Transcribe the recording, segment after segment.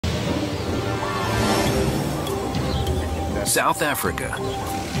South Africa.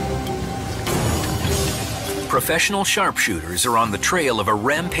 Professional sharpshooters are on the trail of a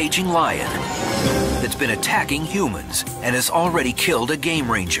rampaging lion that's been attacking humans and has already killed a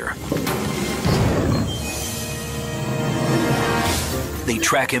game ranger. They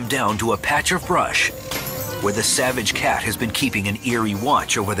track him down to a patch of brush where the savage cat has been keeping an eerie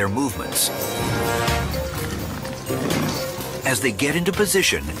watch over their movements. As they get into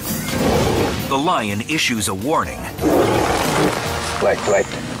position, the lion issues a warning. Wait.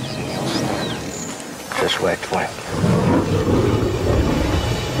 Just wait.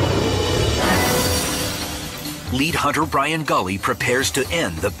 Lead hunter Bryan Gulley prepares to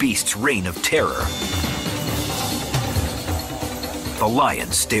end the beast's reign of terror. The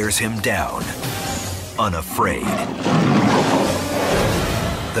lion stares him down, unafraid.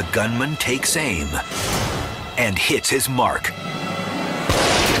 The gunman takes aim and hits his mark.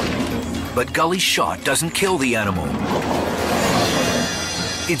 But Gulley's shot doesn't kill the animal.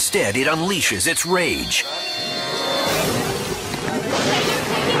 Instead, it unleashes its rage.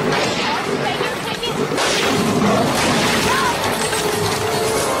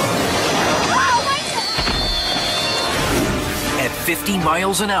 At 50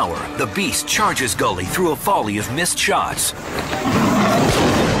 miles an hour, the beast charges Gulley through a volley of missed shots.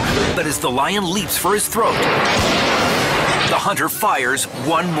 But as the lion leaps for his throat, the hunter fires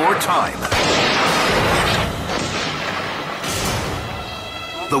one more time.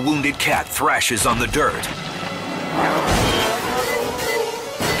 The wounded cat thrashes on the dirt.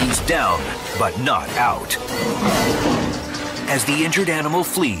 He's down, but not out. As the injured animal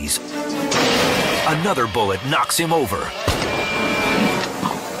flees, another bullet knocks him over.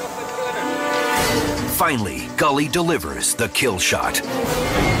 Finally, Gulley delivers the kill shot.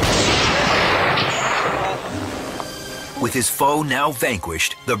 With his foe now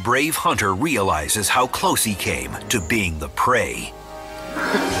vanquished, the brave hunter realizes how close he came to being the prey.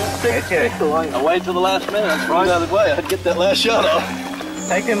 I waited till the last minute. I was right out of the way. I'd get that last shot off.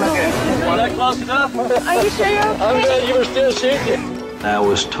 Take him again. Was that close enough? Are you sure you're okay? I'm glad you were still shooting. I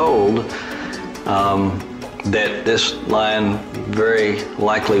was told that this lion very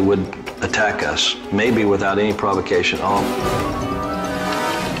likely would attack us, maybe without any provocation at all.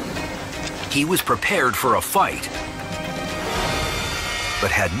 He was prepared for a fight,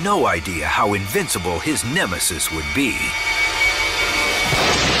 but had no idea how invincible his nemesis would be.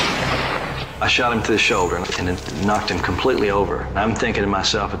 I shot him through the shoulder and it knocked him completely over. I'm thinking to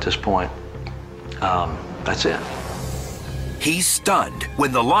myself at this point, that's it. He's stunned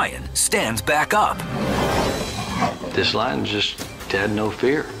when the lion stands back up. This lion just had no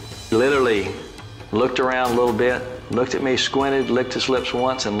fear. Literally looked around a little bit, looked at me, squinted, licked his lips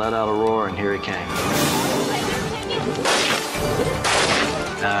once, and let out a roar, and here he came.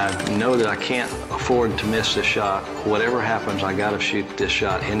 I know that I can't afford to miss this shot. Whatever happens, I gotta shoot this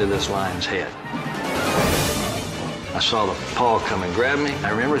shot into this lion's head. I saw the paw come and grab me.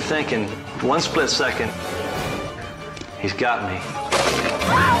 I remember thinking, one split second, he's got me.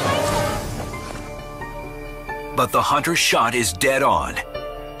 But the hunter's shot is dead on,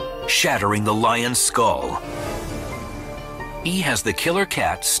 shattering the lion's skull. He has the killer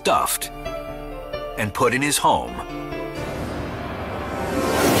cat stuffed and put in his home.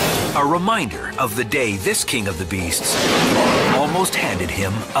 A reminder of the day this king of the beasts almost handed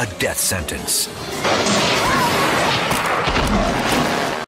him a death sentence.